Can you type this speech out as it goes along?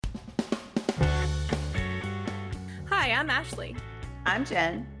Hi, I'm Ashley. I'm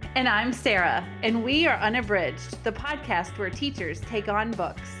Jen. And I'm Sarah, and we are Unabridged, the podcast where teachers take on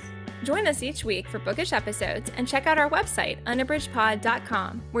books. Join us each week for bookish episodes and check out our website,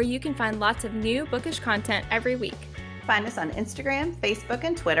 unabridgedpod.com, where you can find lots of new bookish content every week. Find us on Instagram, Facebook,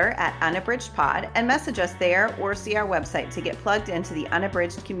 and Twitter at unabridgedpod and message us there or see our website to get plugged into the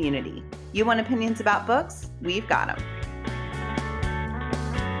Unabridged community. You want opinions about books? We've got them.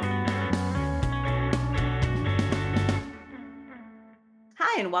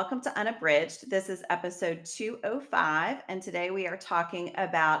 Hi, and welcome to Unabridged. This is episode 205, and today we are talking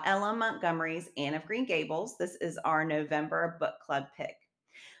about L.M. Montgomery's Anne of Green Gables. This is our November book club pick.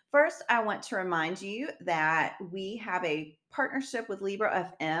 First, I want to remind you that we have a partnership with Libro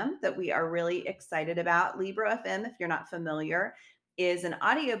FM that we are really excited about. Libro FM, if you're not familiar, is an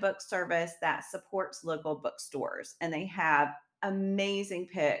audiobook service that supports local bookstores, and they have amazing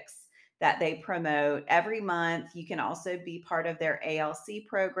picks that they promote every month. You can also be part of their ALC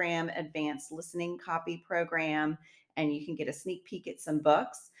program, Advanced Listening Copy Program, and you can get a sneak peek at some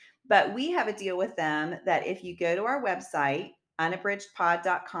books. But we have a deal with them that if you go to our website,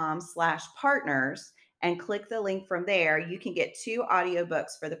 unabridgedpod.com/partners, and click the link from there, you can get 2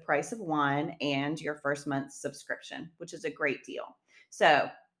 audiobooks for the price of 1 and your first month's subscription, which is a great deal. So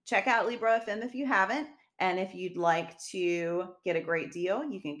check out Libro FM if you haven't. And if you'd like to get a great deal,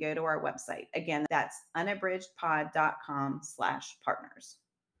 you can go to our website. Again, that's unabridgedpod.com/partners.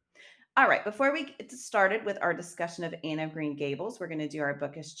 All right, before we get started with our discussion of Anne of Green Gables, we're going to do our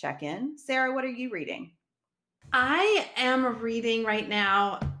bookish check-in. Sarah, what are you reading? I am reading right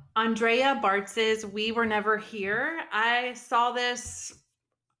now Andrea Bartz's We Were Never Here. I saw this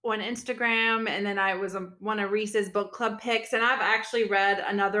on Instagram, and then I was one of Reese's book club picks, and I've actually read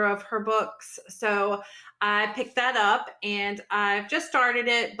another of her books. So I picked that up, and I've just started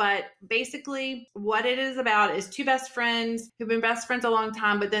it. But basically what it is about is 2 best friends who've been best friends a long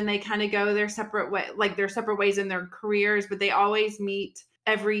time, but then they kind of go their separate way, like their separate ways in their careers, but they always meet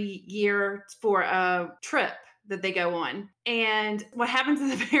every year for a trip that they go on. And what happens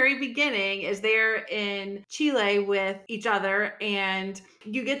at the very beginning is they're in Chile with each other, and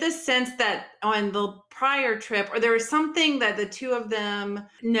you get this sense that on the prior trip, or there is something that the 2 of them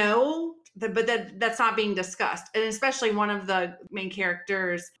know, but that's not being discussed. And especially one of the main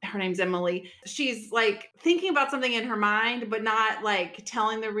characters, her name's Emily, she's like thinking about something in her mind, but not like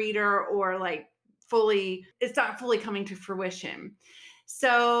telling the reader, or like it's not fully coming to fruition.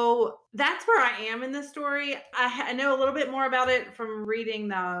 So that's where I am in the story. I know a little bit more about it from reading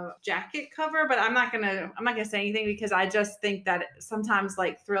the jacket cover, but I'm not gonna say anything, because I just think that sometimes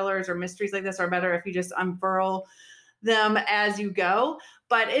like thrillers or mysteries like this are better if you just unfurl them as you go.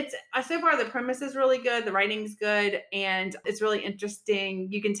 But so far the premise is really good, the writing's good, and it's really interesting.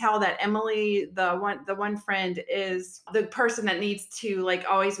 You can tell that Emily, the one friend, is the person that needs to like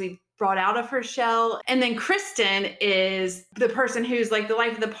always be brought out of her shell. And then Kristen is the person who's like the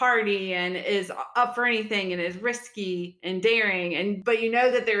life of the party and is up for anything and is risky and daring. But you know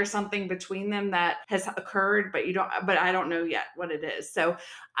that there is something between them that has occurred, but I don't know yet what it is. So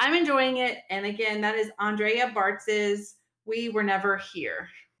I'm enjoying it. And again, that is Andrea Bartz's We Were Never Here.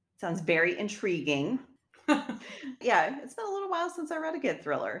 Sounds very intriguing. Yeah, it's been a little while since I read a good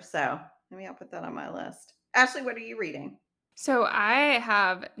thriller, so maybe I'll put that on my list. Ashley, what are you reading? So I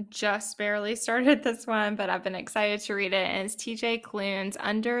have just barely started this one, but I've been excited to read it. And it's TJ Klune's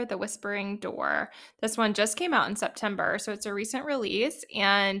Under the Whispering Door. This one just came out in September, so it's a recent release.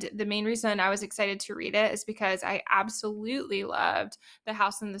 And the main reason I was excited to read it is because I absolutely loved The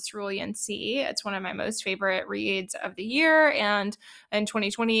House in the Cerulean Sea. It's one of my most favorite reads of the year and in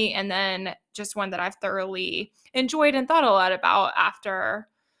 2020, and then just one that I've thoroughly enjoyed and thought a lot about after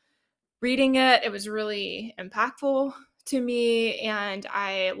reading it. It was really impactful to me, and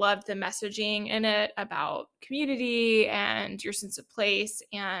I loved the messaging in it about community and your sense of place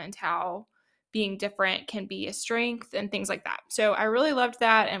and how being different can be a strength and things like that. So I really loved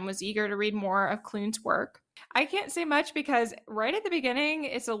that and was eager to read more of Klune's work. I can't say much because right at the beginning,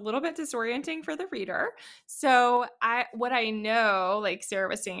 it's a little bit disorienting for the reader. So what I know, like Sarah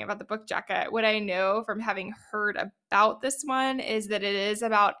was saying about the book jacket, what I know from having heard about this one is that it is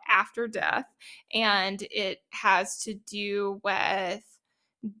about after death, and it has to do with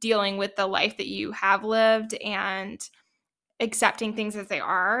dealing with the life that you have lived and accepting things as they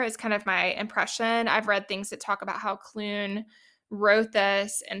are is kind of my impression. I've read things that talk about how Klune wrote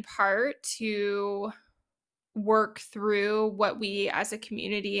this in part to work through what we as a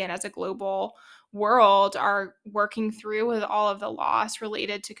community and as a global world are working through with all of the loss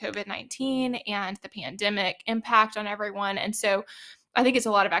related to COVID-19 and the pandemic impact on everyone. And so I think it's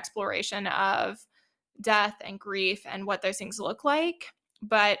a lot of exploration of death and grief and what those things look like.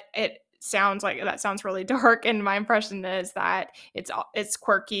 But that sounds really dark, and my impression is that it's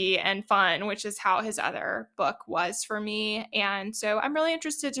quirky and fun, which is how his other book was for me. And so I'm really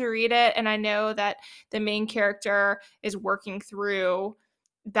interested to read it, and I know that the main character is working through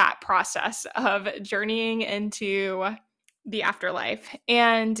that process of journeying into the afterlife.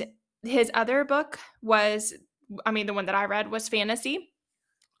 And his other book was, the one that I read was fantasy,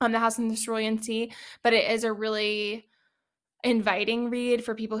 on The House in the Cerulean Sea, but it is a really inviting read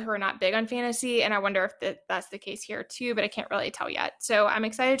for people who are not big on fantasy, and I wonder if that's the case here too, but I can't really tell yet. So I'm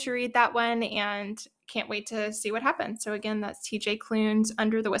excited to read that one and can't wait to see what happens. So again, that's TJ Klune's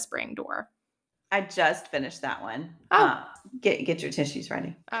Under the Whispering Door. I just finished that one. Oh. Get your tissues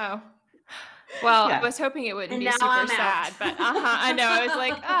ready. Oh. Well, Yeah. I was hoping it wouldn't And be now super I'm sad, out. but I know. I was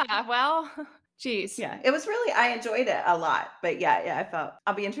like, well, geez. Yeah, it was really, I enjoyed it a lot. But yeah, I felt,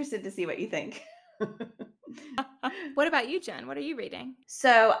 I'll be interested to see what you think. What about you, Jen? What are you reading?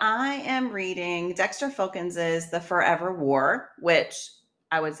 So I am reading Dexter Filkins's The Forever War, which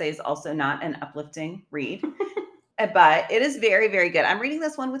I would say is also not an uplifting read, but it is very, very good. I'm reading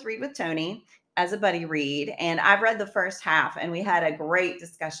this one with Read with Tony as a buddy read, and I've read the first half, and we had a great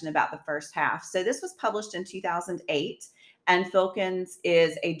discussion about the first half. So this was published in 2008, and Filkins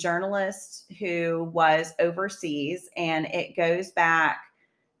is a journalist who was overseas, and it goes back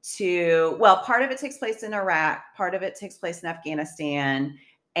to, well, part of it takes place in Iraq, part of it takes place in Afghanistan,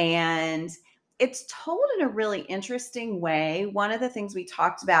 and it's told in a really interesting way. One of the things we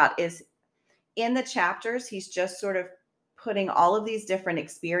talked about is in the chapters, he's just sort of putting all of these different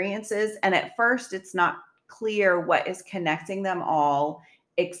experiences, and at first it's not clear what is connecting them all,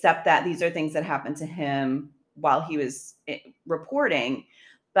 except that these are things that happened to him while he was reporting.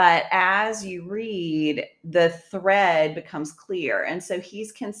 But as you read, the thread becomes clear. And so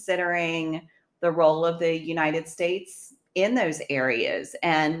he's considering the role of the United States in those areas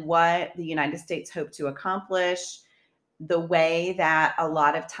and what the United States hoped to accomplish, the way that a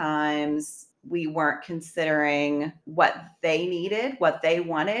lot of times we weren't considering what they needed, what they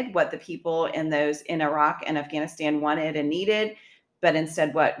wanted, what the people in Iraq and Afghanistan wanted and needed, but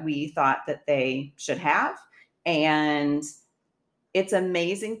instead what we thought that they should have. And it's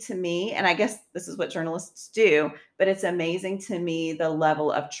amazing to me, and I guess this is what journalists do, but it's amazing to me the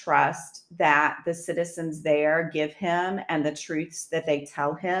level of trust that the citizens there give him and the truths that they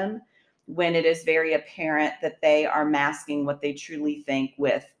tell him, when it is very apparent that they are masking what they truly think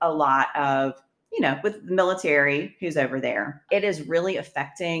with a lot of, with the military who's over there. It is really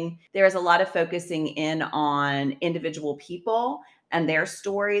affecting. There is a lot of focusing in on individual people and their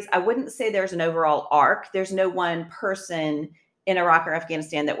stories. I wouldn't say there's an overall arc. There's no one person in Iraq or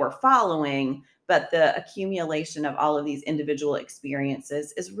Afghanistan that we're following, but the accumulation of all of these individual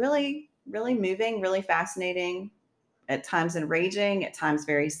experiences is really, really moving, really fascinating, at times enraging, at times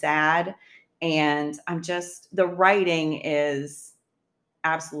very sad. And the writing is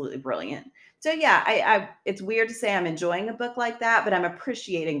absolutely brilliant. So yeah, it's weird to say I'm enjoying a book like that, but I'm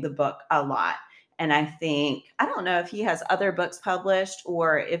appreciating the book a lot. And I don't know if he has other books published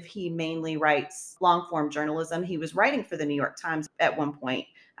or if he mainly writes long form journalism. He was writing for the New York Times at one point.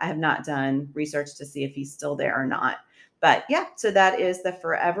 I have not done research to see if he's still there or not. But yeah, so that is The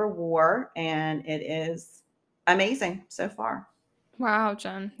Forever War, and it is amazing so far. Wow,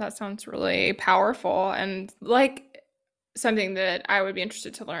 Jen, that sounds really powerful and like something that I would be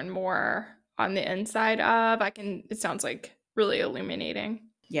interested to learn more on the inside of. It sounds like really illuminating.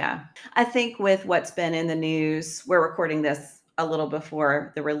 Yeah. I think with what's been in the news, we're recording this a little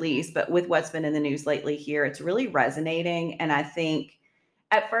before the release, but with what's been in the news lately here, it's really resonating. And I think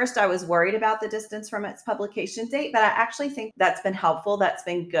at first I was worried about the distance from its publication date, but I actually think that's been helpful. That's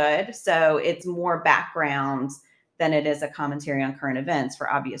been good. So it's more background than it is a commentary on current events for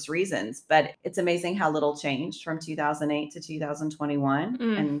obvious reasons. But it's amazing how little changed from 2008 to 2021.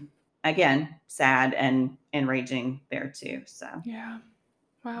 And again, sad and enraging there too. So yeah.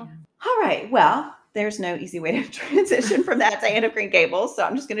 Wow. All right. Well, there's no easy way to transition from that to Anne of Green Gables, so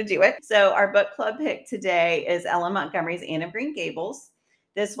I'm just going to do it. So our book club pick today is Ellen Montgomery's Anne of Green Gables.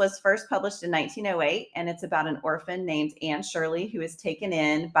 This was first published in 1908, and it's about an orphan named Anne Shirley who is taken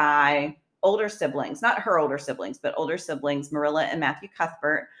in by older siblings, not her older siblings, but older siblings, Marilla and Matthew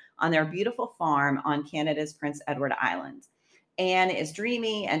Cuthbert, on their beautiful farm on Canada's Prince Edward Island. Anne is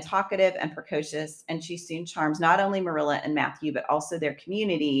dreamy and talkative and precocious, and she soon charms not only Marilla and Matthew, but also their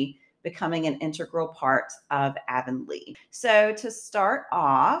community, becoming an integral part of Avonlea. So to start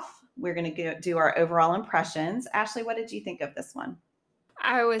off, we're going to do our overall impressions. Ashley, what did you think of this one?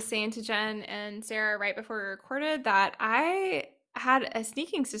 I was saying to Jen and Sarah right before we recorded that I had a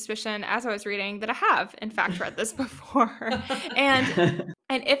sneaking suspicion as I was reading that I have, in fact, read this before. And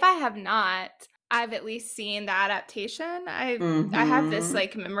if I have not, I've at least seen the adaptation. I have this Mhm.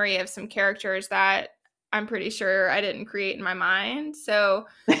 like memory of some characters that I'm pretty sure I didn't create in my mind. So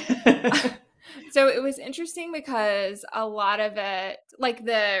so it was interesting because a lot of it, like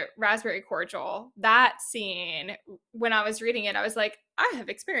the raspberry cordial, that scene, when I was reading it, I was like, I have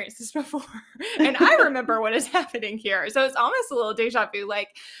experienced this before. And I remember what is happening here. So it's almost a little deja vu. Like,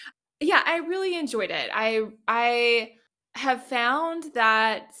 yeah, I really enjoyed it. I have found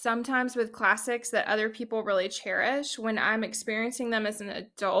that sometimes with classics that other people really cherish, when I'm experiencing them as an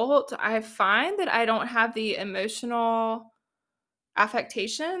adult, I find that I don't have the emotional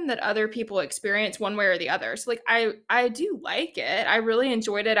affectation that other people experience one way or the other. So like I do like it. I really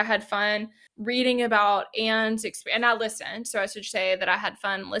enjoyed it. I had fun reading about Anne's and I listened. So I should say that I had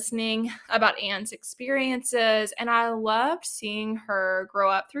fun listening about Anne's experiences and I loved seeing her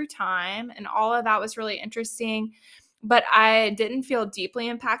grow up through time and all of that was really interesting. But I didn't feel deeply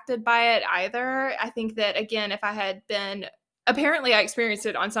impacted by it either. I think that again, if I had been apparently I experienced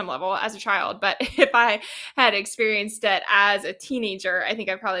it on some level as a child, but if I had experienced it as a teenager, I think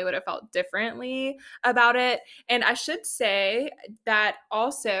I probably would have felt differently about it. And I should say that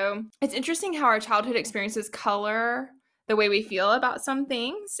also, it's interesting how our childhood experiences color the way we feel about some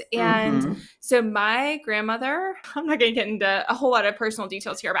things. And Mhm. so my grandmother, I'm not going to get into a whole lot of personal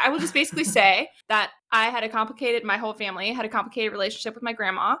details here, but I will just basically say that my whole family had a complicated relationship with my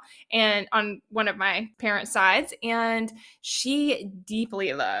grandma and on one of my parents' sides. And she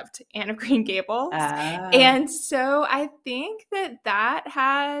deeply loved Anne of Green Gables. Ah. And so I think that that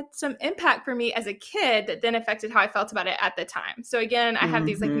had some impact for me as a kid that then affected how I felt about it at the time. So again, I have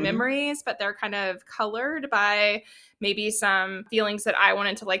these like Mhm. memories, but they're kind of colored by maybe some feelings that I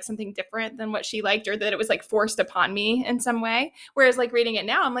wanted to like something different than what she liked or that it was like forced upon me in some way. Whereas like reading it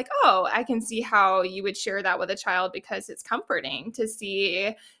now, I'm like, oh, I can see how you would share that with a child because it's comforting to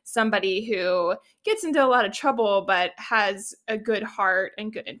see somebody who gets into a lot of trouble but has a good heart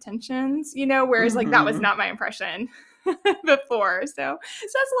and good intentions, whereas like that was Mhm. not my impression before. So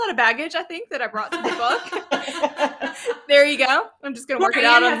that's a lot of baggage I think that I brought to the book. There you go. I'm just gonna Poor work it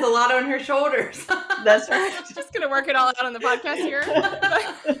out Anne has on a lot on her shoulders. That's right. just gonna work it all out on the podcast here.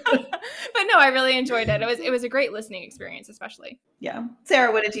 But, but no, I really enjoyed it. It was a great listening experience, especially. Yeah.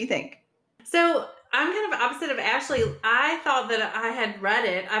 Sarah, what did you think? So I'm kind of opposite of Ashley. I thought that I had read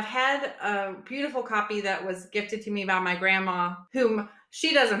it. I've had a beautiful copy that was gifted to me by my grandma, whom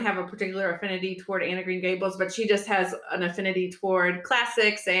she doesn't have a particular affinity toward Anne of Green Gables, but she just has an affinity toward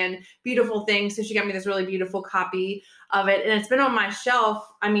classics and beautiful things. So she got me this really beautiful copy of it, and it's been on my shelf.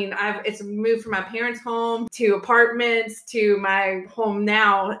 I mean, it's moved from my parents' home to apartments to my home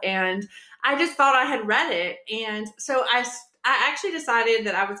now, and I just thought I had read it, and so I actually decided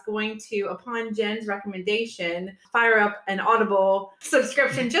that I was going to, upon Jen's recommendation, fire up an Audible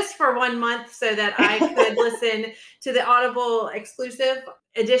subscription just for 1 month so that I could listen to the Audible exclusive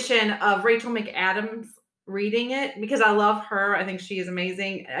edition of Rachel McAdams reading it because I love her. I think she is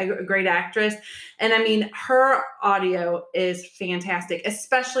amazing, a great actress. And I mean, her audio is fantastic,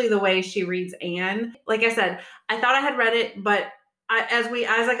 especially the way she reads Anne. Like I said, I thought I had read it, but as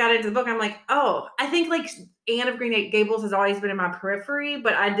I got into the book, I'm like, oh, I think like Anne of Green Gables has always been in my periphery,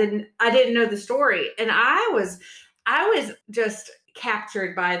 but I didn't know the story, and I was just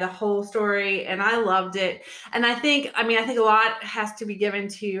captured by the whole story, and I loved it. And I think a lot has to be given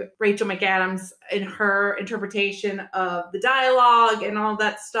to Rachel McAdams in her interpretation of the dialogue and all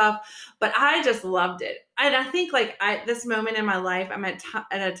that stuff. But I just loved it, and I think like this moment in my life, I'm at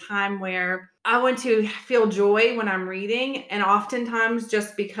a time where I want to feel joy when I'm reading, and oftentimes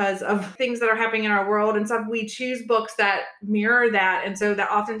just because of things that are happening in our world and stuff, we choose books that mirror that, and so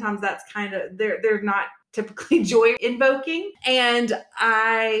that oftentimes that's kind of they're not typically joy invoking. And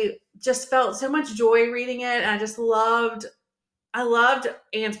I just felt so much joy reading it. And I loved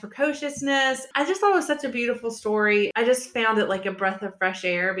Anne's precociousness. I just thought it was such a beautiful story. I just found it like a breath of fresh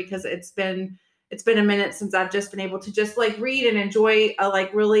air because it's been a minute since I've just been able to just like read and enjoy a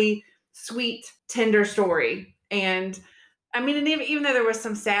like really sweet, tender story. And I mean, and even though there was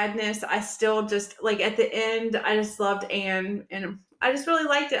some sadness, I still just like at the end, I just loved Anne, and I just really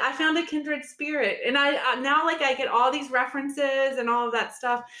liked it. I found a kindred spirit, and I now like I get all these references and all of that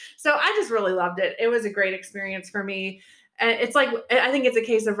stuff. So I just really loved it. It was a great experience for me. And it's like I think it's a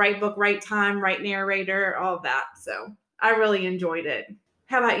case of right book, right time, right narrator, all of that. So I really enjoyed it.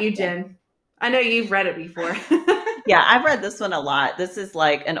 How about you, Yeah. Jen? I know you've read it before. Yeah, I've read this one a lot. This is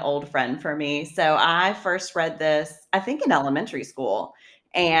like an old friend for me. So I first read this, I think, in elementary school.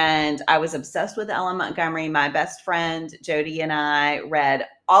 And I was obsessed with Ellen Montgomery. My best friend Jody and I read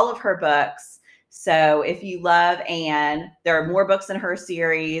all of her books. So if you love Anne, there are more books in her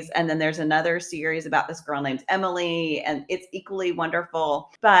series. And then there's another series about this girl named Emily, and it's equally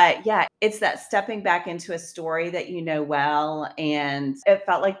wonderful. But yeah, it's that stepping back into a story that you know well. And it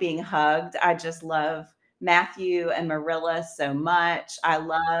felt like being hugged. I just love Matthew and Marilla so much. I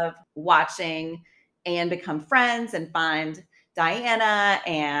love watching Anne become friends and find Diana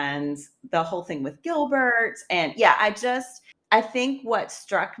and the whole thing with Gilbert. And yeah, I think what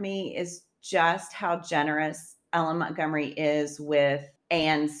struck me is just how generous Ellen Montgomery is with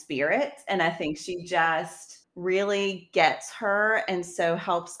Anne's spirit. And I think she just really gets her and so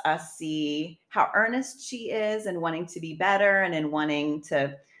helps us see how earnest she is and wanting to be better and in wanting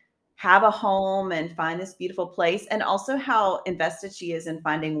to have a home and find this beautiful place, and also how invested she is in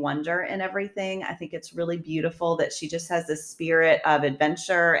finding wonder in everything. I think it's really beautiful that she just has this spirit of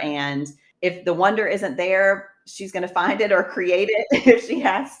adventure, and if the wonder isn't there, she's going to find it or create it if she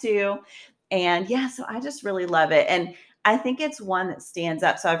has to. And yeah, so I just really love it. And I think it's one that stands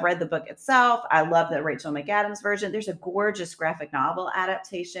up. So I've read the book itself. I love the Rachel McAdams version. There's a gorgeous graphic novel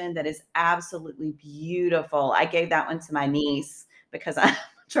adaptation that is absolutely beautiful. I gave that one to my niece because I'm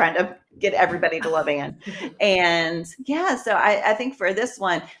trying to get everybody to love Anne. And yeah, so I think for this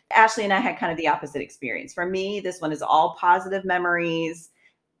one, Ashley and I had kind of the opposite experience. For me, this one is all positive memories.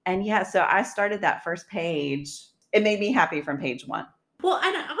 And yeah, so I started that first page. It made me happy from page one. Well,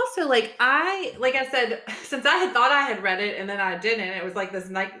 and also like I said, since I had thought I had read it and then I didn't, it was like this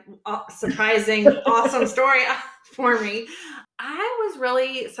surprising, awesome story for me. I was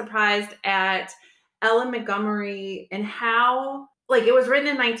really surprised at Ellen Montgomery and how, like, it was written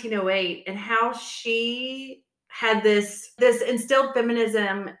in 1908 and how she had this instilled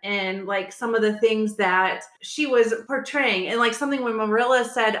feminism and like some of the things that she was portraying. And like something when Marilla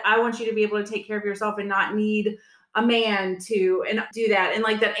said, I want you to be able to take care of yourself and not need a man to and do that, and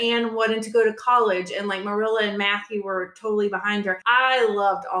like that Anne wanted to go to college and like Marilla and Matthew were totally behind her. I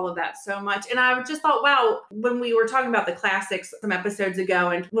loved all of that so much. And I just thought, wow, when we were talking about the classics some episodes ago,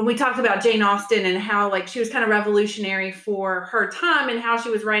 and when we talked about Jane Austen and how like she was kind of revolutionary for her time and how she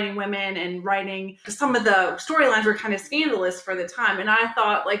was writing women and writing some of the storylines were kind of scandalous for the time. And I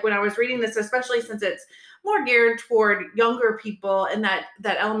thought, like, when I was reading this, especially since it's more geared toward younger people and that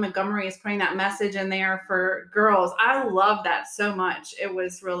Ellen Montgomery is putting that message in there for girls. I love that so much. It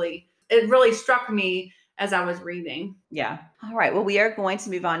really struck me as I was reading. Yeah. All right. Well, we are going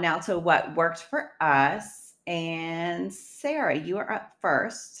to move on now to what worked for us. And Sarah, you are up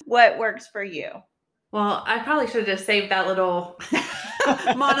first. What works for you? Well, I probably should have just saved that little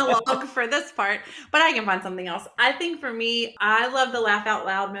monologue for this part, but I can find something else. I think for me, I love the laugh out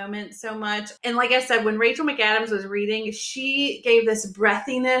loud moment so much. And like I said, when Rachel McAdams was reading, she gave this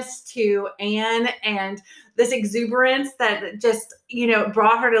breathiness to Anne and this exuberance that just,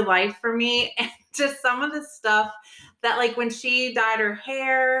 brought her to life for me. And just some of the stuff that, like, when she dyed her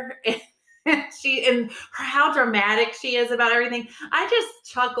hair and how dramatic she is about everything. I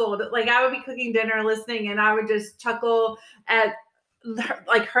just chuckled. Like, I would be cooking dinner listening and I would just chuckle at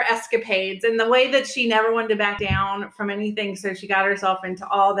her escapades and the way that she never wanted to back down from anything. So she got herself into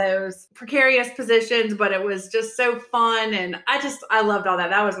all those precarious positions, but it was just so fun. And I loved all that.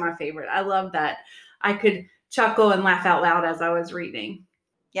 That was my favorite. I loved that I could chuckle and laugh out loud as I was reading.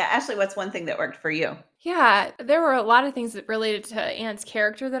 Yeah, Ashley, what's one thing that worked for you? Yeah, there were a lot of things that related to Anne's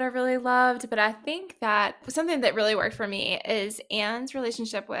character that I really loved, but I think that something that really worked for me is Anne's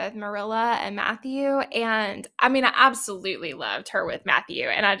relationship with Marilla and Matthew. And I mean, I absolutely loved her with Matthew,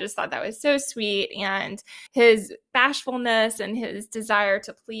 and I just thought that was so sweet. And his bashfulness and his desire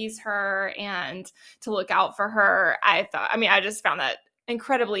to please her and to look out for her, I just found that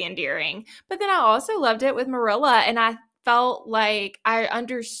incredibly endearing. But then I also loved it with Marilla, and I felt like I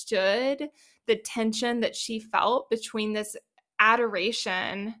understood the tension that she felt between this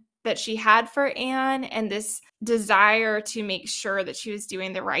adoration that she had for Anne and this desire to make sure that she was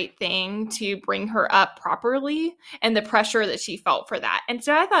doing the right thing to bring her up properly, and the pressure that she felt for that. And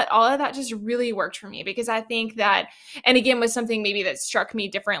so I thought all of that just really worked for me, because I think that, and again, was something maybe that struck me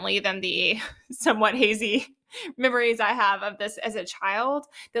differently than the somewhat hazy memories I have of this as a child,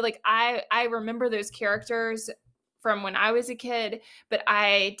 that like I remember those characters from when I was a kid, but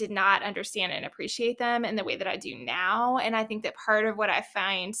I did not understand and appreciate them in the way that I do now. And I think that part of what I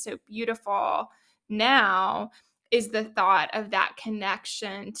find so beautiful now is the thought of that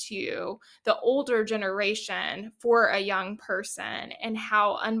connection to the older generation for a young person, and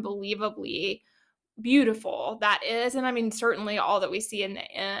how unbelievably beautiful that is. And I mean, certainly all that we see in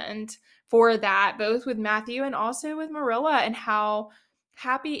the end for that, both with Matthew and also with Marilla, and how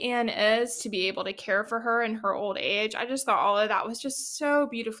happy Anne is to be able to care for her in her old age. I just thought all of that was just so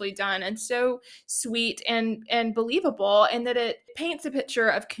beautifully done and so sweet and believable, and that it paints a picture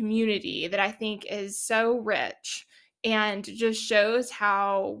of community that I think is so rich and just shows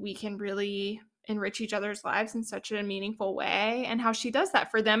how we can really enrich each other's lives in such a meaningful way, and how she does that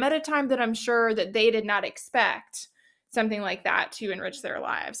for them at a time that I'm sure that they did not expect something like that to enrich their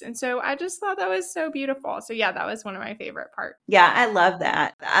lives. And so I just thought that was so beautiful. So yeah, that was one of my favorite parts. Yeah, I love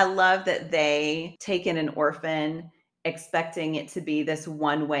that. I love that they take in an orphan expecting it to be this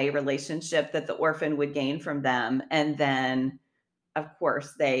one-way relationship that the orphan would gain from them. And then, of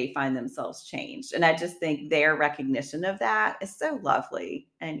course, they find themselves changed. And I just think their recognition of that is so lovely.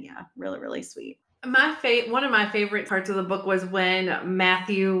 And yeah, really, really sweet. One of my favorite parts of the book was when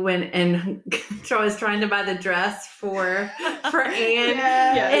Matthew went and was trying to buy the dress for Anne.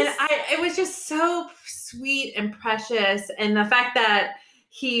 Yes. And it was just so sweet and precious. And the fact that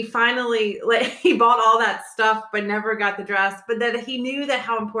he finally he bought all that stuff but never got the dress, but that he knew that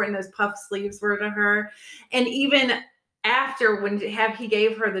how important those puff sleeves were to her. And even after when he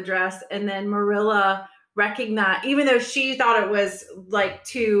gave her the dress, and then Marilla recognize, even though she thought it was like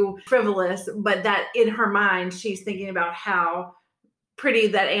too frivolous, but that in her mind she's thinking about how pretty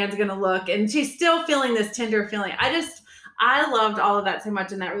that Anne's gonna look, and she's still feeling this tender feeling. I loved all of that so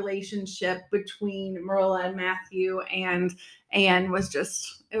much, in that relationship between Marilla and Matthew, and Anne was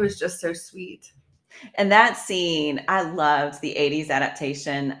just so sweet. And that scene, I loved the 80s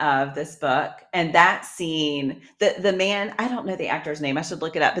adaptation of this book. And that scene, the man, I don't know the actor's name, I should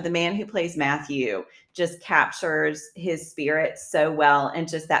look it up, but the man who plays Matthew just captures his spirit so well, and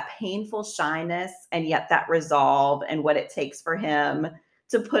just that painful shyness and yet that resolve and what it takes for him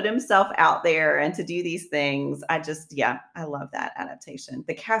to put himself out there and to do these things. I love that adaptation.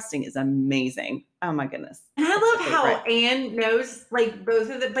 The casting is amazing. Oh my goodness. And I It's love a how favorite. Anne knows like both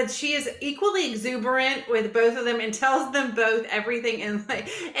of them, but she is equally exuberant with both of them and tells them both everything. And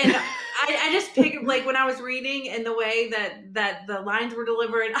I just picked, like, when I was reading and the way that the lines were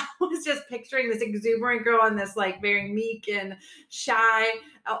delivered, I was just picturing this exuberant girl and this like very meek and shy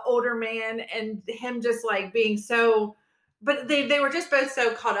older man, and him just like being so. But they were just both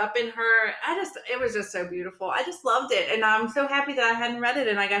so caught up in her. It was just so beautiful. I just loved it. And I'm so happy that I hadn't read it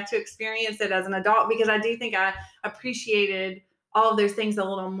and I got to experience it as an adult, because I do think I appreciated all of those things a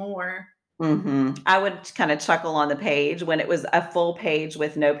little more. I would kind of chuckle on the page when it was a full page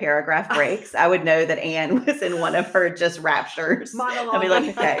with no paragraph breaks. I would know that Anne was in one of her just raptures. I'd be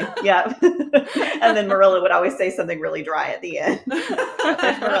like, okay, yeah. And then Marilla would always say something really dry at the end.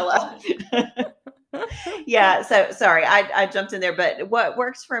 There's Marilla. Yeah, so sorry, I jumped in there, but what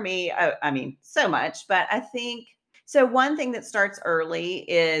works for me, I mean, so much, but I think so. One thing that starts early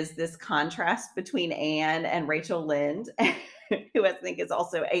is this contrast between Anne and Rachel Lynde, who I think is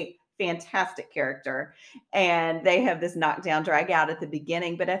also a fantastic character. And they have this knockdown drag out at the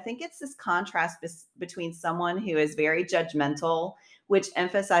beginning, but I think it's this contrast between someone who is very judgmental, which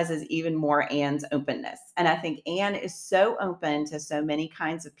emphasizes even more Anne's openness. And I think Anne is so open to so many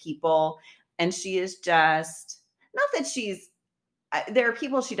kinds of people, and she is just not that there are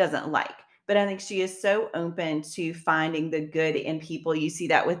people she doesn't like, but I think she is so open to finding the good in people. You see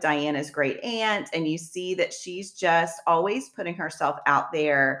that with Diana's great aunt, and you see that she's just always putting herself out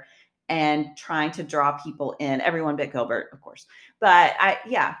there and trying to draw people in, everyone but Gilbert, of course. But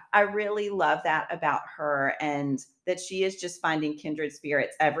I really love that about her, and that she is just finding kindred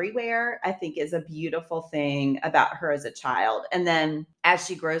spirits everywhere, I think is a beautiful thing about her as a child. And then as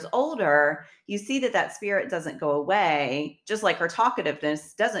she grows older, you see that spirit doesn't go away, just like her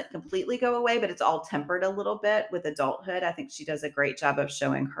talkativeness doesn't completely go away, but it's all tempered a little bit with adulthood. I think she does a great job of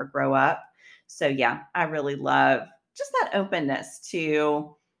showing her grow up. So yeah, I really love just that openness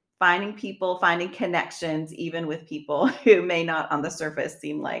to finding people, finding connections, even with people who may not on the surface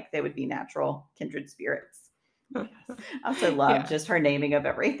seem like they would be natural kindred spirits. I also love just her naming of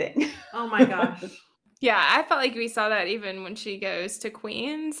everything. Oh my gosh. Yeah, I felt like we saw that even when she goes to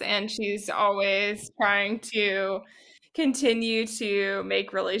Queens, and she's always trying to continue to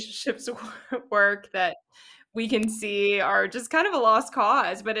make relationships work that we can see are just kind of a lost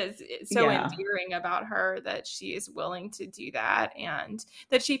cause, but it's so endearing about her that she is willing to do that, and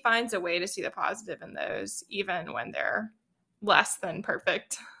that she finds a way to see the positive in those, even when they're less than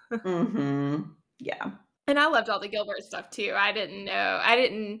perfect. Yeah. And I loved all the Gilbert stuff too. I didn't,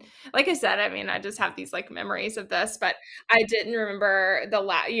 like I said, I mean, I just have these like memories of this, but I didn't remember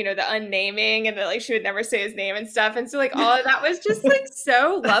the unnaming, and that like she would never say his name and stuff. And so like all of that was just like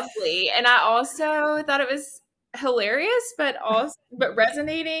so lovely. And I also thought it was hilarious, but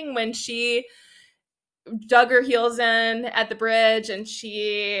resonating when she dug her heels in at the bridge, and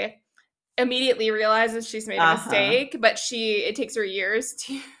she immediately realizes she's made a Uh-huh. mistake, but it takes her years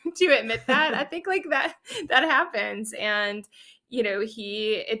to admit that. I think like that happens. And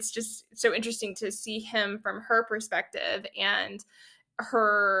it's just so interesting to see him from her perspective and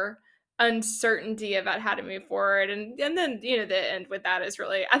her uncertainty about how to move forward. And then the end with that is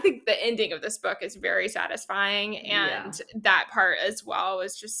really, I think the ending of this book is very satisfying, Yeah. and that part as well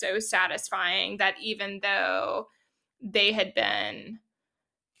was just so satisfying, that even though they had been,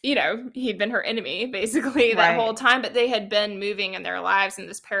 he'd been her enemy basically that whole Right. time, but they had been moving in their lives in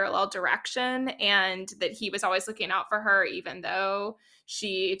this parallel direction, and that he was always looking out for her, even though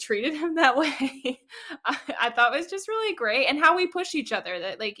she treated him that way. I thought was just really great. And how we push each other,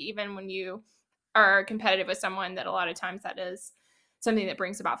 that like, even when you are competitive with someone, that a lot of times that is something that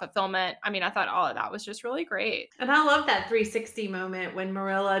brings about fulfillment. I mean, I thought all of that was just really great. And I love that 360 moment when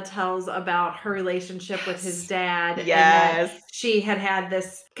Marilla tells about her relationship with his Yes. dad, and that Yes. she had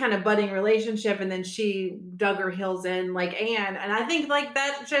this kind of budding relationship, and then she dug her heels in like Anne. And I think like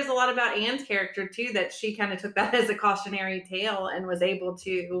that shows a lot about Anne's character too, that she kind of took that as a cautionary tale and was able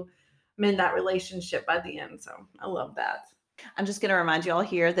to mend that relationship by the end. So I love that. I'm just going to remind you all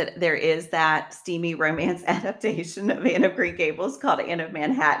here that there is that steamy romance adaptation of Anne of Green Gables called Anne of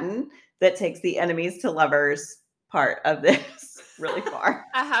Manhattan that takes the enemies to lovers part of this really far.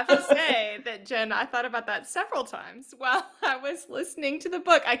 I have to say that, Jen, I thought about that several times while I was listening to the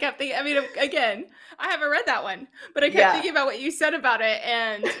book. I kept thinking, I mean, again, I haven't read that one, but I kept Yeah. thinking about what you said about it,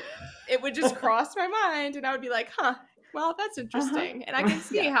 and it would just cross my mind, and I would be like, huh, well, that's Uh-huh. interesting. And I can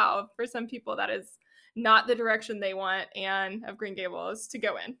see Yeah. how, for some people, that is not the direction they want Anne of Green Gables to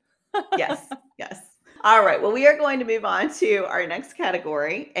go in. Yes. Yes. All right. Well, we are going to move on to our next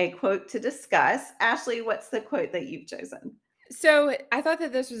category, a quote to discuss. Ashley, what's the quote that you've chosen? So I thought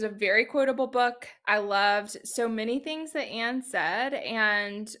that this was a very quotable book. I loved so many things that Anne said,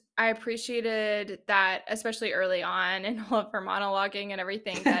 and I appreciated that, especially early on in all of her monologuing and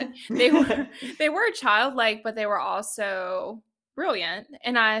everything, that they were they were childlike, but they were also brilliant.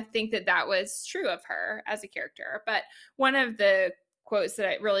 And I think that that was true of her as a character. But one of the quotes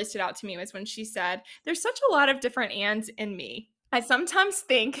that really stood out to me was when she said, "There's such a lot of different Annes in me. I sometimes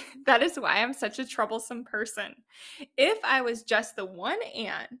think that is why I'm such a troublesome person. If I was just the one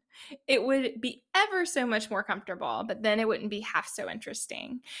Anne, it would be ever so much more comfortable, but then it wouldn't be half so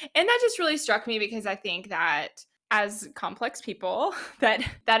interesting." And that just really struck me, because I think that as complex people, that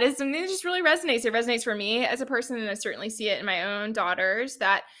is something that just really resonates. It resonates for me as a person, and I certainly see it in my own daughters,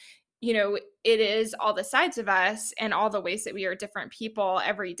 that it is all the sides of us and all the ways that we are different people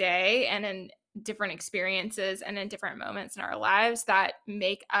every day, and in different experiences and in different moments in our lives, that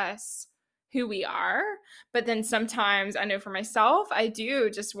make us who we are. But then sometimes, I know for myself, I do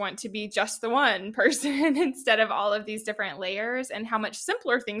just want to be just the one person instead of all of these different layers, and how much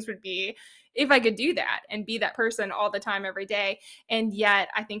simpler things would be if I could do that and be that person all the time every day. And yet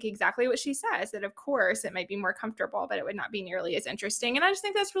I think exactly what she says, that of course it might be more comfortable, but it would not be nearly as interesting. And I just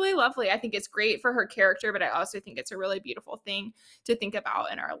think that's really lovely. I think it's great for her character, but I also think it's a really beautiful thing to think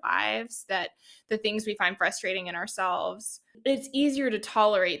about in our lives, that the things we find frustrating in ourselves, it's easier to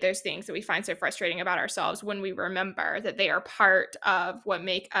tolerate those things that we find so frustrating about ourselves when we remember that they are part of what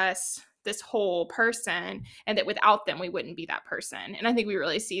make us this whole person, and that without them we wouldn't be that person. And I think we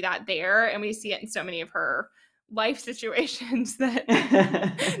really see that there, and we see it in so many of her life situations that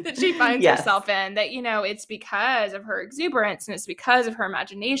that she finds Yes. herself in, that it's because of her exuberance, and it's because of her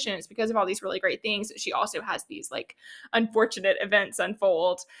imagination, it's because of all these really great things, that she also has these like unfortunate events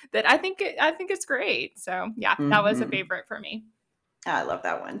unfold, that I think it's great. So yeah, that was a Mhm. favorite for me. I love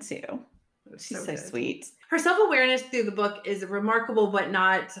that one too. It's She's so so good. sweet. Her self-awareness through the book is remarkable but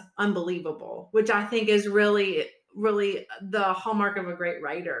not unbelievable, which I think is really really the hallmark of a great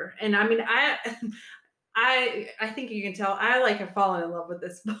writer. And I mean, I think you can tell I like have fallen in love with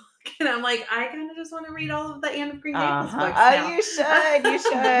this book. And I'm like, I kind of just want to read all of the Anne of Green Gables Uh-huh. books Oh, now. you should. You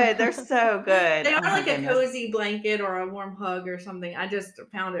should. They're so good. They Oh are my like a goodness. cozy blanket or a warm hug or something. I just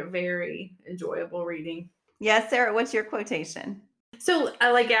found it very enjoyable reading. Yes, Sarah, what's your quotation? So,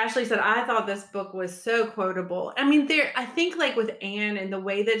 like Ashley said, I thought this book was so quotable. I mean, I think like with Anne and the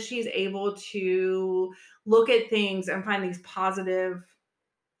way that she's able to look at things and find these positive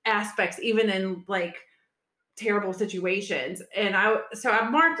aspects, even in like terrible situations. And so I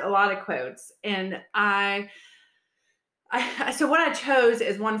marked a lot of quotes, and so what I chose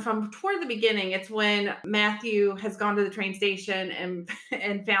is one from toward the beginning. It's when Matthew has gone to the train station and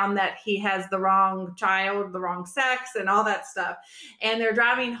and found that he has the wrong child, the wrong sex, and all that stuff. And they're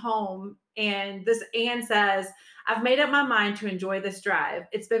driving home, and this Anne says, I've made up my mind to enjoy this drive.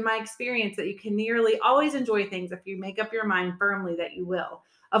 It's been my experience that you can nearly always enjoy things if you make up your mind firmly that you will.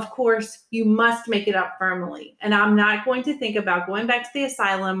 Of course, you must make it up firmly. And I'm not going to think about going back to the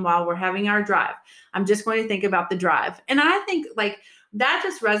asylum while we're having our drive. I'm just going to think about the drive. And I think like that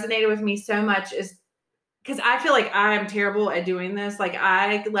just resonated with me so much, is because I feel like I am terrible at doing this. Like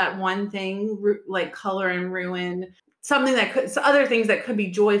I let one thing like color and ruin something that could, so other things that could be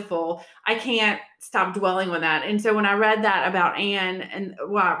joyful. I can't stop dwelling on that. And so when I read that about Anne, and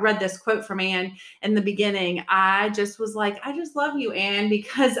well, I read this quote from Anne in the beginning, I just was like, I just love you, Anne,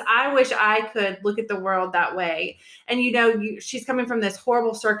 because I wish I could look at the world that way. And she's coming from this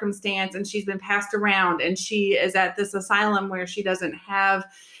horrible circumstance, and she's been passed around, and she is at this asylum where she doesn't have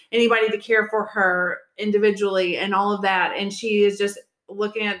anybody to care for her individually and all of that. And she is just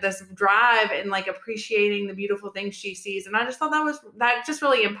looking at this drive and like appreciating the beautiful things she sees. And I just thought that just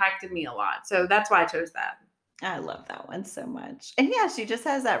really impacted me a lot. So that's why I chose that. I love that one so much. And yeah, she just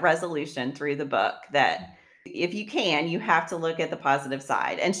has that resolution through the book that if you can, you have to look at the positive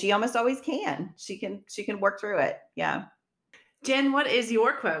side. And she almost always can. She can work through it. Yeah. Jen, what is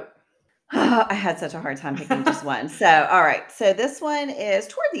your quote? I had such a hard time picking just one. So, all right. So this one is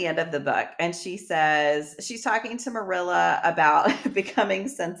toward the end of the book. And she says, she's talking to Marilla about becoming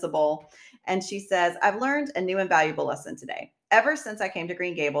sensible. And she says, I've learned a new and valuable lesson today. Ever since I came to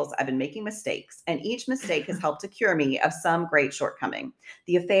Green Gables, I've been making mistakes, and each mistake has helped to cure me of some great shortcoming.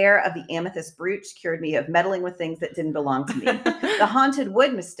 The affair of the amethyst brooch cured me of meddling with things that didn't belong to me. The haunted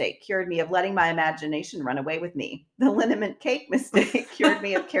wood mistake cured me of letting my imagination run away with me. The liniment cake mistake cured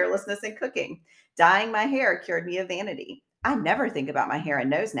me of carelessness in cooking. Dyeing my hair cured me of vanity. I never think about my hair and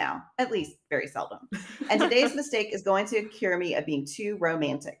nose now, at least very seldom. And today's mistake is going to cure me of being too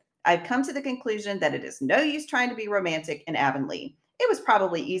romantic. I've come to the conclusion that it is no use trying to be romantic in Avonlea. It was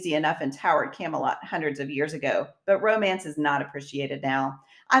probably easy enough in towered Camelot hundreds of years ago, but romance is not appreciated now.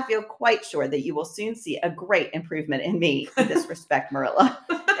 I feel quite sure that you will soon see a great improvement in me in this respect, Marilla.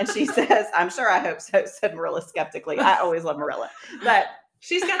 And she says, I'm sure I hope so, said Marilla skeptically. I always love Marilla. But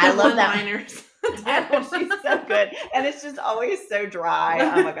she's got the one-liners. She's so good. And it's just always so dry.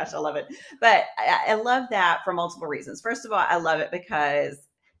 Oh my gosh, I love it. But I love that for multiple reasons. First of all, I love it because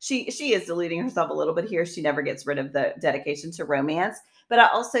she is deluding herself a little bit here. She never gets rid of the dedication to romance. But I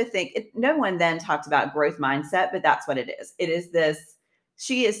also think no one then talked about growth mindset, but that's what it is. It is this,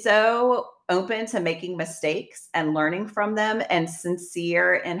 she is so open to making mistakes and learning from them and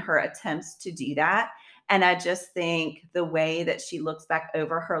sincere in her attempts to do that. And I just think the way that she looks back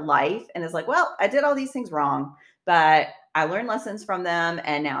over her life and is like, well, I did all these things wrong, but I learned lessons from them,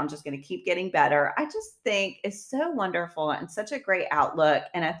 and now I'm just going to keep getting better. I just think it's so wonderful and such a great outlook.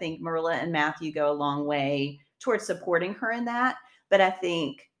 And I think Marilla and Matthew go a long way towards supporting her in that. But I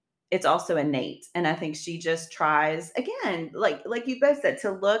think it's also innate. And I think she just tries, again, like you both said,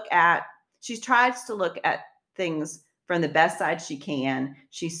 she tries to look at things from the best side she can.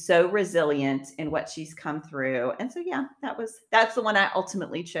 She's so resilient in what she's come through. And so, yeah, that's the one I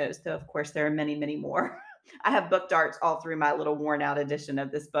ultimately chose. Though, of course, there are many, many more. I have book darts all through my little worn out edition of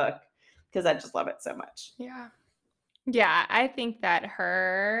this book because I just love it so much. Yeah. Yeah. I think that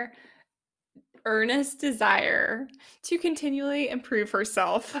her earnest desire to continually improve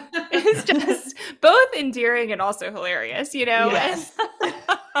herself is just both endearing and also hilarious, Yes.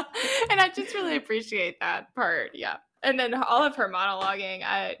 And I just really appreciate that part. Yeah. And then all of her monologuing,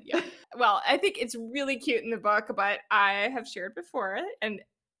 well, I think it's really cute in the book, but I have shared before, and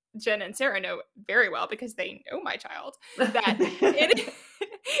Jen and Sarah know very well because they know my child, that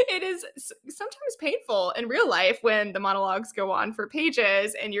it is sometimes painful in real life when the monologues go on for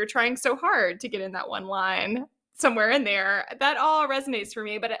pages and you're trying so hard to get in that one line somewhere in there. That all resonates for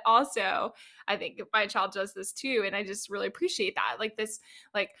me, but it also, I think my child does this too, and I just really appreciate that.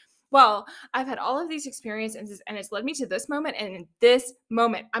 Well, I've had all of these experiences and it's led me to this moment. And in this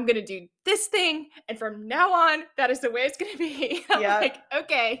moment, I'm going to do this thing. And from now on, that is the way it's going to be. I'm like,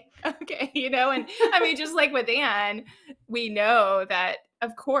 okay. And I mean, just like with Anne, we know that,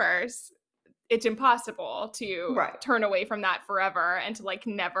 of course, it's impossible to turn away from that forever and to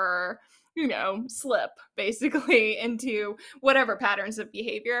never, slip basically into whatever patterns of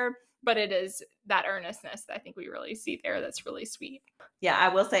behavior. But it is that earnestness that I think we really see there that's really sweet. Yeah, I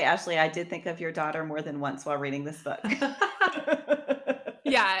will say, Ashley, I did think of your daughter more than once while reading this book.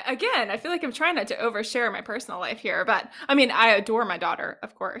 Yeah, again, I feel like I'm trying not to overshare my personal life here, but I mean, I adore my daughter,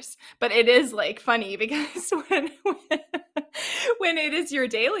 of course, but it is funny because when it is your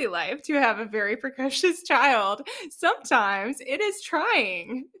daily life to have a very precocious child, sometimes it is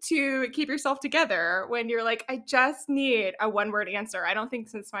trying to keep yourself together when you're like, I just need a one-word answer. I don't think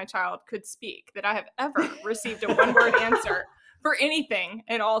since my child could speak that I have ever received a one-word answer for anything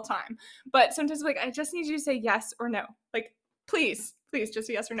at all time. But sometimes like, I just need you to say yes or no. Like, please just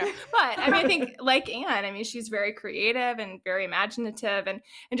yes or no. But I mean, I think like Anne, I mean, she's very creative and very imaginative and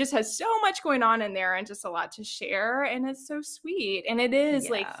just has so much going on in there and just a lot to share. And it's so sweet. And it is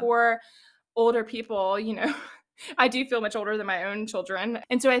like Yeah. for older people, I do feel much older than my own children.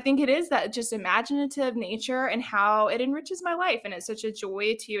 And so I think it is that just imaginative nature and how it enriches my life. And it's such a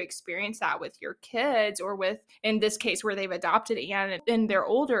joy to experience that with your kids or with, in this case, where they've adopted Anne in their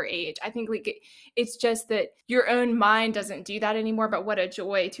older age. I think like it's just that your own mind doesn't do that anymore, but what a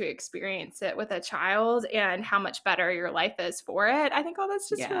joy to experience it with a child and how much better your life is for it. I think, oh, that's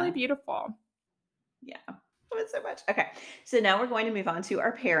just really Yeah. beautiful. Yeah. Love it so much. Okay. So now we're going to move on to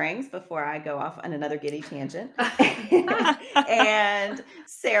our pairings before I go off on another giddy tangent. And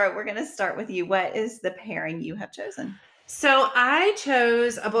Sarah, we're going to start with you. What is the pairing you have chosen? So I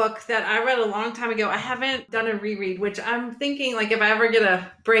chose a book that I read a long time ago. I haven't done a reread, which I'm thinking like if I ever get a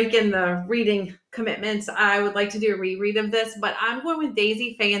break in the reading commitments, I would like to do a reread of this. But I'm going with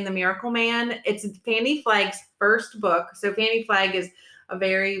Daisy Fay and the Miracle Man. It's Fannie Flagg's first book. So Fannie Flagg is a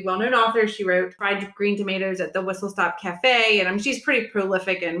very well-known author. She wrote Fried Green Tomatoes at the Whistle Stop Cafe. And I mean, she's pretty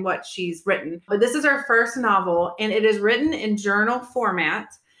prolific in what she's written. But this is her first novel, and it is written in journal format.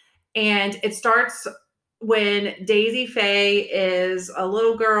 And it starts when Daisy Fay is a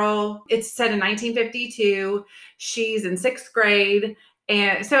little girl. It's set in 1952. She's in 6th grade.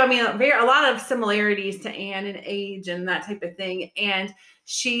 And so, I mean, a lot of similarities to Anne in age and that type of thing. And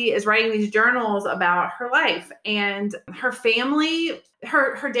she is writing these journals about her life and her family.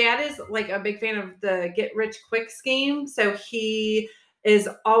 Her dad is like a big fan of the get rich quick scheme. So he is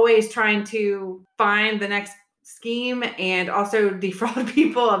always trying to find the next scheme and also defraud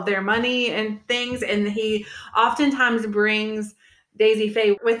people of their money and things. And he oftentimes brings Daisy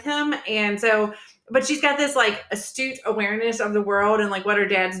Fay with him. And so, but she's got this like astute awareness of the world and like what her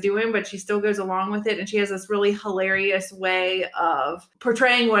dad's doing, but she still goes along with it. And she has this really hilarious way of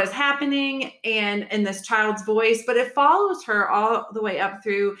portraying what is happening and in this child's voice, but it follows her all the way up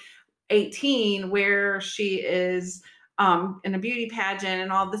through 18, where she is in a beauty pageant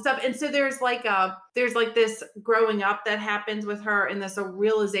and all this stuff. And so there's like this growing up that happens with her and this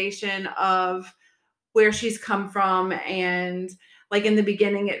realization of where she's come from. And like in the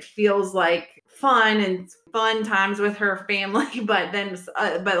beginning, it feels like fun times with her family. But then,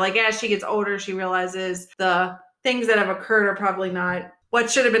 but like as she gets older, she realizes the things that have occurred are probably not what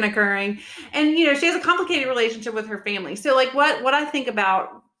should have been occurring. And, she has a complicated relationship with her family. So like what I think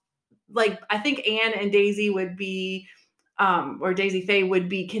about, like, I think Anne and Daisy would be, or Daisy Fay would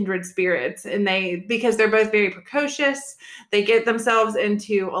be kindred spirits, and because they're both very precocious, they get themselves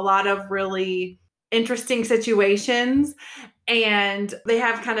into a lot of really interesting situations, and they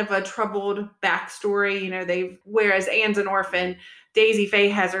have kind of a troubled backstory. Whereas Anne's an orphan, Daisy Fay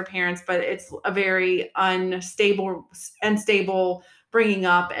has her parents, but it's a very unstable bringing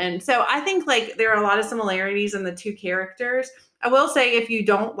up. And so I think like there are a lot of similarities in the two characters. I will say, if you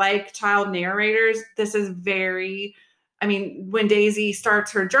don't like child narrators, this is when Daisy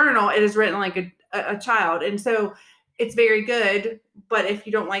starts her journal, it is written like a child. And so it's very good. But if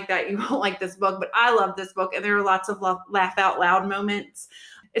you don't like that, you won't like this book. But I love this book. And there are lots of laugh out loud moments.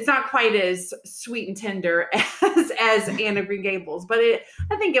 It's not quite as sweet and tender as Anne of Green Gables, but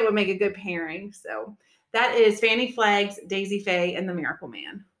I think it would make a good pairing. So that is Fannie Flagg's Daisy Fay and the Miracle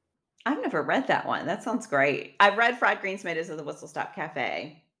Man. I've never read that one. That sounds great. I've read Fried Green Tomatoes at the Whistle Stop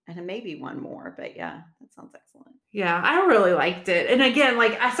Cafe and maybe one more, but yeah, that sounds excellent. Yeah, I really liked it. And again,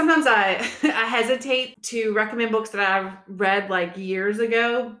 like sometimes I hesitate to recommend books that I've read like years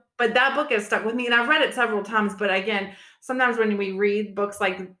ago, but that book has stuck with me and I've read it several times. But again, sometimes when we read books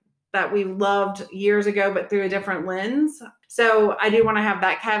like that we loved years ago, but through a different lens. So I do want to have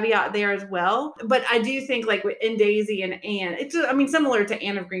that caveat there as well. But I do think like in Daisy and Anne, it's similar to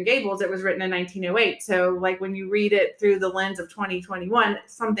Anne of Green Gables. It was written in 1908. So like when you read it through the lens of 2021,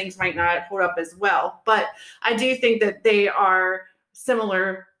 some things might not hold up as well. But I do think that they are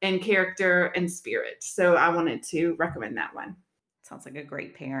similar in character and spirit. So I wanted to recommend that one. Sounds like a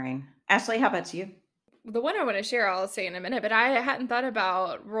great pairing. Ashley, how about you? The one I want to share, I'll say in a minute, but I hadn't thought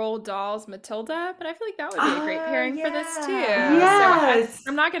about Roald Dahl's Matilda, but I feel like that would be a great pairing for this too. Yes.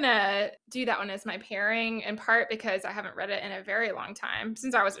 So I'm not going to do that one as my pairing, in part because I haven't read it in a very long time,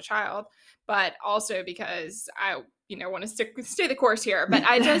 since I was a child, but also because want to stay the course here. But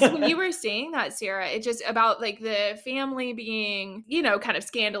I just, when you were saying that, Sarah, it just about like the family being, kind of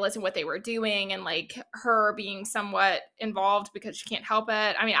scandalous in what they were doing, and like her being somewhat involved because she can't help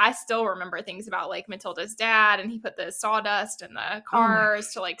it. I mean, I still remember things about like Matilda's dad, and he put the sawdust in the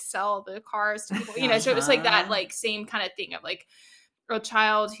cars to like sell the cars to people, so it was like that like same kind of thing of like a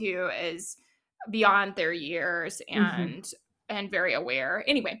child who is beyond their years and very aware.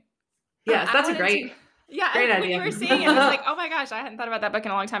 Anyway. Yes, that's a great When idea. you were saying it, I was like, oh my gosh, I hadn't thought about that book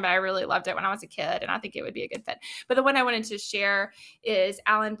in a long time, but I really loved it when I was a kid, and I think it would be a good fit. But the one I wanted to share is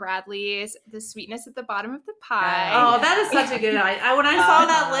Alan Bradley's The Sweetness at the Bottom of the Pie. Oh, that is such a good idea. When I saw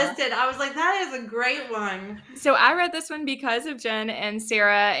that listed, I was like, that is a great one. So I read this one because of Jen and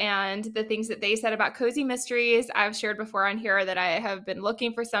Sarah and the things that they said about cozy mysteries. I've shared before on here that I have been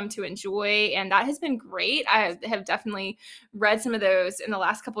looking for some to enjoy, and that has been great. I have definitely read some of those in the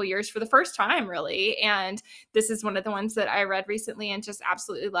last couple of years for the first time, really. And this is one of the ones that I read recently and just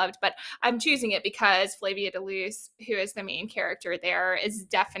absolutely loved. But I'm choosing it because Flavia de Luce, who is the main character there, is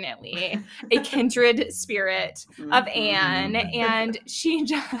definitely a kindred spirit of Anne. And she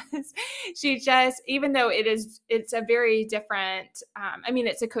just, even though it's a very different,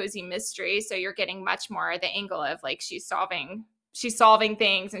 it's a cozy mystery. So you're getting much more the angle of like, she's solving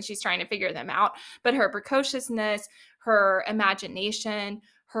things and she's trying to figure them out. But her precociousness, her imagination,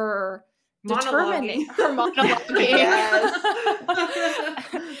 her monologuing.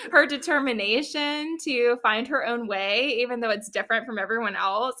 Her determination to find her own way, even though it's different from everyone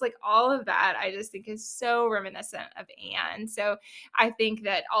else, like all of that, I just think is so reminiscent of Anne. So I think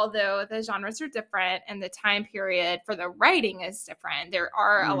that although the genres are different and the time period for the writing is different, there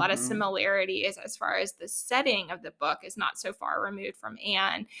are a lot of similarities as far as the setting of the book is not so far removed from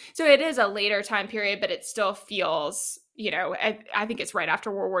Anne. So it is a later time period, but it still feels, I think it's right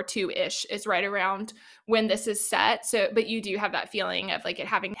after World War II-ish is right around when this is set. So, but you do have that feeling of like it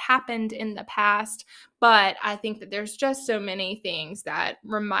having happened in the past. But I think that there's just so many things that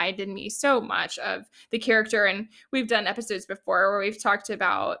reminded me so much of the character. And we've done episodes before where we've talked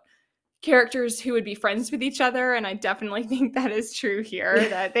about characters who would be friends with each other, and I definitely think that is true here,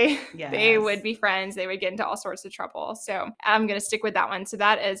 that they would be friends, they would get into all sorts of trouble. So I'm going to stick with that one. So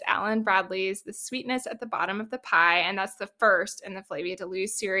that is Alan Bradley's The Sweetness at the Bottom of the Pie, and that's the first in the Flavia de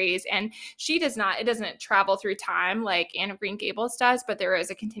Luce series. And it doesn't travel through time like Anne of Green Gables does, but there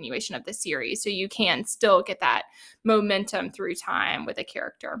is a continuation of the series, so you can still get that momentum through time with a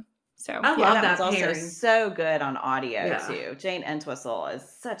character. So I love that also pairing. so good on audio too. Jane Entwistle is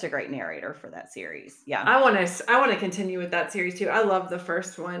such a great narrator for that series. Yeah, I want to continue with that series too. I love the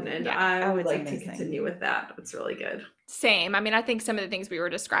first one, and I would like to continue with that. It's really good. Same. I think some of the things we were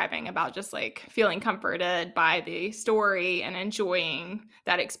describing about just like feeling comforted by the story and enjoying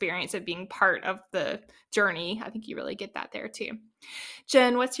that experience of being part of the journey, I think you really get that there too.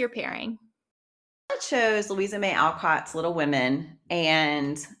 Jen, what's your pairing? I chose Louisa May Alcott's Little Women,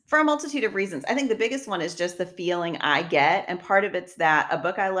 and for a multitude of reasons. I think the biggest one is just the feeling I get, and part of it's that a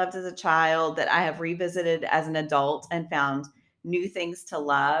book I loved as a child that I have revisited as an adult and found new things to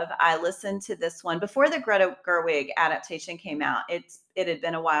love. I listened to this one before the Greta Gerwig adaptation came out. It had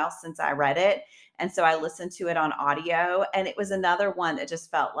been a while since I read it, and so I listened to it on audio, and it was another one that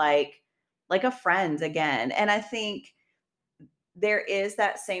just felt like a friend again. And I think there is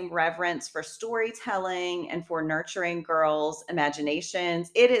that same reverence for storytelling and for nurturing girls' imaginations.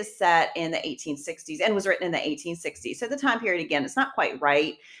 It is set in the 1860s and was written in the 1860s. So the time period, again, it's not quite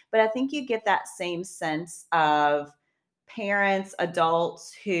right, but I think you get that same sense of parents,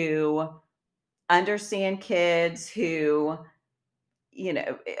 adults who understand kids, who,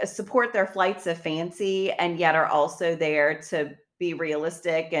 support their flights of fancy and yet are also there to be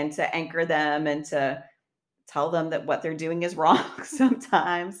realistic and to anchor them and to tell them that what they're doing is wrong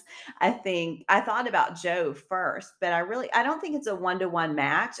sometimes. I thought about Jo first, but I don't think it's a one-to-one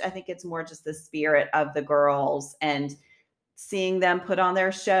match. I think it's more just the spirit of the girls and seeing them put on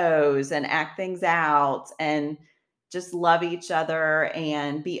their shows and act things out and just love each other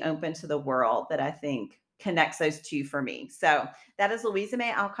and be open to the world that I think connects those two for me. So that is Louisa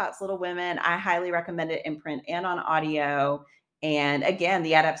May Alcott's Little Women. I highly recommend it in print and on audio. And again,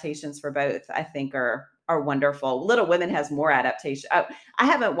 the adaptations for both I think are wonderful. Little Women has more adaptation. I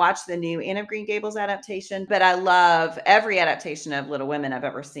haven't watched the new Anne of Green Gables adaptation, but I love every adaptation of Little Women I've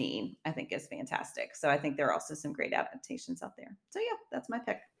ever seen. I think is fantastic. So I think there are also some great adaptations out there. So yeah, that's my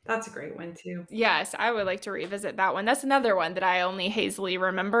pick. That's a great one too. Yes, I would like to revisit that one. That's another one that I only hazily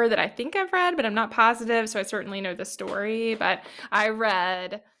remember that I think I've read, but I'm not positive. So I certainly know the story. But I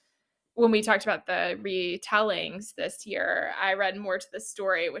read, when we talked about the retellings this year, I read more to the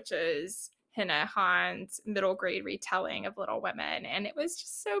story, which is Hannah Hahn's middle grade retelling of Little Women. And it was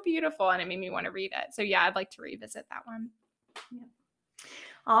just so beautiful, and it made me want to read it. So yeah, I'd like to revisit that one. Yeah.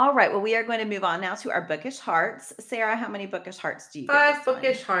 All right. Well, we are going to move on now to our bookish hearts. Sarah, how many bookish hearts do you give 5 this one?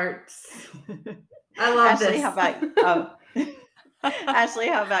 bookish hearts. I love Ashley, this. how about you? Oh. Ashley,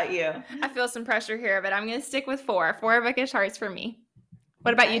 how about you? I feel some pressure here, but I'm going to stick with 4 bookish hearts for me.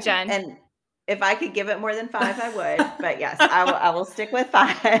 What about you, Jen? And if I could give it more than 5, I would. But yes, I will stick with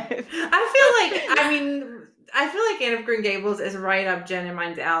 5. I feel like Anne of Green Gables is right up Jen and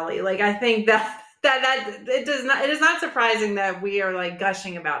mine's alley. Like, I think that it is not surprising that we are like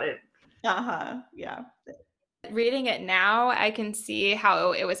gushing about it. Yeah. Reading it now, I can see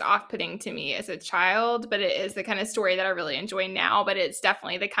how it was off-putting to me as a child, but it is the kind of story that I really enjoy now. But it's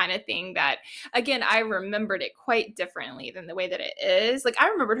definitely the kind of thing that, again, I remembered it quite differently than the way that it is. Like, I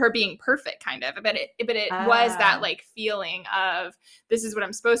remembered her being perfect, kind of, but it was that like feeling of, this is what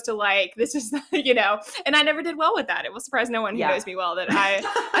I'm supposed to like. This is, and I never did well with that. It will surprise no one who knows me well that I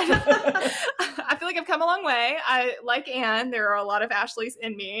feel like I've come a long way. I like Anne. There are a lot of Ashleys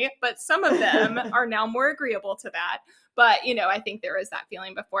in me, but some of them are now more agreeable to that. But, I think there was that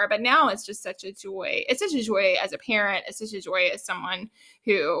feeling before, but now it's just such a joy. It's such a joy as a parent. It's such a joy as someone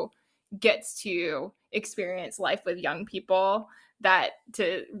who gets to experience life with young people, that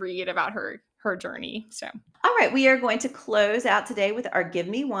to read about her journey. So, all right, we are going to close out today with our Give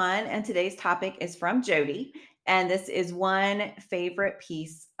Me One. And today's topic is from Jody. And this is one favorite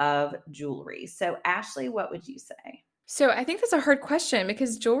piece of jewelry. So Ashley, what would you say? So I think that's a hard question,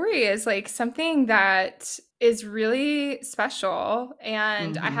 because jewelry is like something that is really special.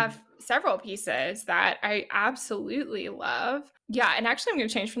 And I have several pieces that I absolutely love. Yeah. And actually, I'm going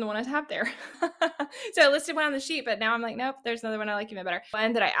to change from the one I have there. So I listed one on the sheet, but now I'm like, nope, there's another one I like even better.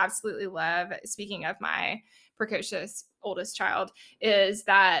 One that I absolutely love, speaking of my precocious oldest child, is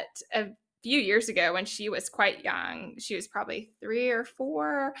that a few years ago, when she was quite young, she was probably 3 or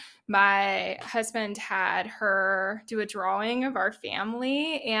 4, my husband had her do a drawing of our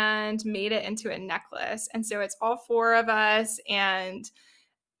family and made it into a necklace. And so it's all 4 of us, and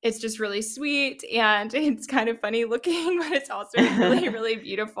it's just really sweet, and it's kind of funny looking, but it's also really, really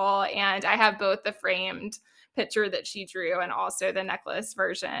beautiful. And I have both the framed picture that she drew and also the necklace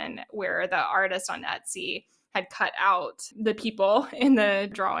version, where the artist on Etsy had cut out the people in the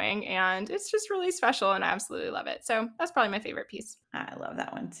drawing, and it's just really special, and I absolutely love it. So that's probably my favorite piece. I love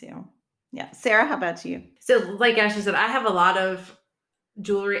that one too. Yeah. Sarah, how about you? So like Ashley said, I have a lot of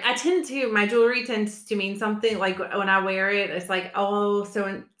jewelry. My jewelry tends to mean something. Like when I wear it, it's like, oh,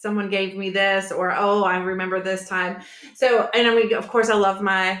 so someone gave me this, or, oh, I remember this time. So, and I mean, of course I love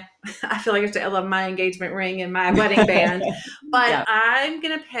I feel like I love my engagement ring and my wedding band, but yeah. I'm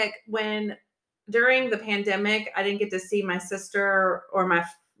going to pick during the pandemic, I didn't get to see my sister or my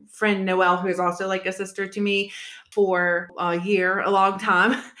friend Noelle, who is also like a sister to me, for a long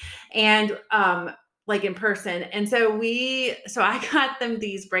time. And, like in person. And so I got them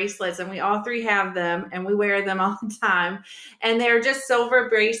these bracelets, and we all 3 have them, and we wear them all the time. And they're just silver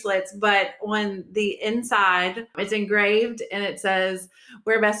bracelets, but on the inside, it's engraved and it says,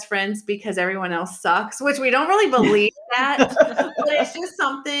 "We're best friends because everyone else sucks," which we don't really believe that, but it's just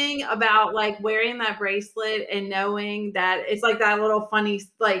something about like wearing that bracelet and knowing that it's like that little funny,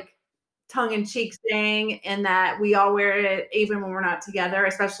 like, tongue-in-cheek thing, and that we all wear it even when we're not together,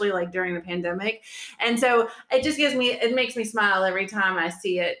 especially like during the pandemic. And so it makes me smile every time I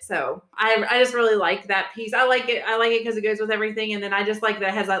see it. So I just really like that piece. I like it because it goes with everything. And then I just like that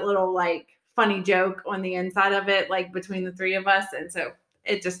it has that little like funny joke on the inside of it, like between the 3 of us. And so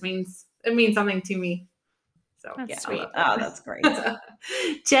it means something to me. So that's sweet. That's great.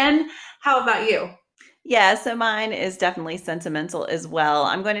 Jen, how about you? Yeah, so mine is definitely sentimental as well.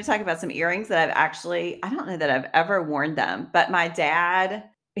 I'm going to talk about some earrings that I don't know that I've ever worn them, but my dad,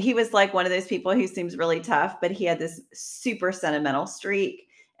 he was like one of those people who seems really tough, but he had this super sentimental streak.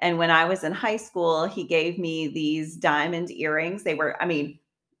 And when I was in high school, he gave me these diamond earrings. You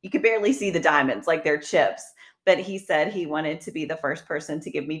could barely see the diamonds, like they're chips, but he said he wanted to be the first person to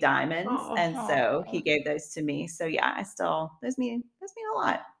give me diamonds. And so he gave those to me. So yeah, those mean a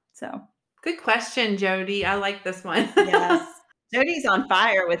lot. So. Good question, Jody. I like this one. Yes. Jody's on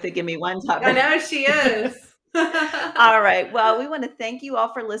fire with the Give Me One topic. I know she is. All right. Well, we want to thank you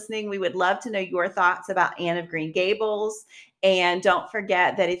all for listening. We would love to know your thoughts about Anne of Green Gables. And don't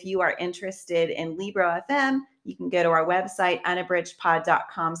forget that if you are interested in Libro FM, you can go to our website,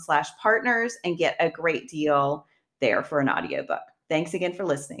 unabridgedpod.com/partners, and get a great deal there for an audiobook. Thanks again for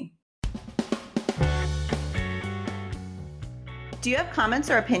listening. Do you have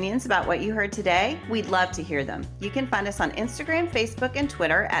comments or opinions about what you heard today? We'd love to hear them. You can find us on Instagram, Facebook, and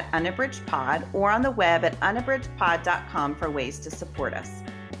Twitter at UnabridgedPod or on the web at unabridgedpod.com for ways to support us.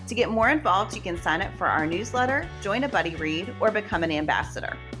 To get more involved, you can sign up for our newsletter, join a buddy read, or become an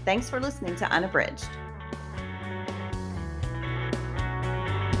ambassador. Thanks for listening to Unabridged.